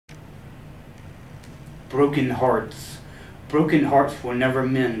Broken hearts. Broken hearts will never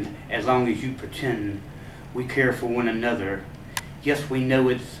mend as long as you pretend we care for one another. Yes, we know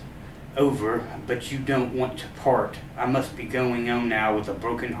it's over, but you don't want to part. I must be going on now with a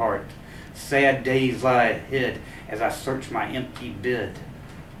broken heart. Sad days lie ahead as I search my empty bed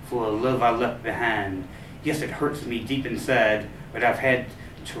for a love I left behind. Yes, it hurts me deep inside, but I've had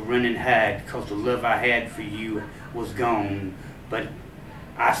to run and hide, 'cause the love I had for you was gone. But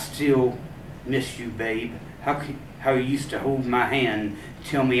I still miss you, babe. How you used to hold my hand,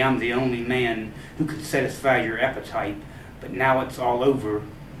 tell me I'm the only man who could satisfy your appetite. But now it's all over.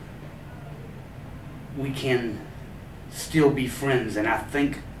 We can still be friends, and I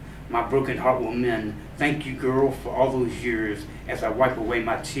think my broken heart will mend. Thank you, girl, for all those years as I wipe away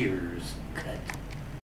my tears. Cut.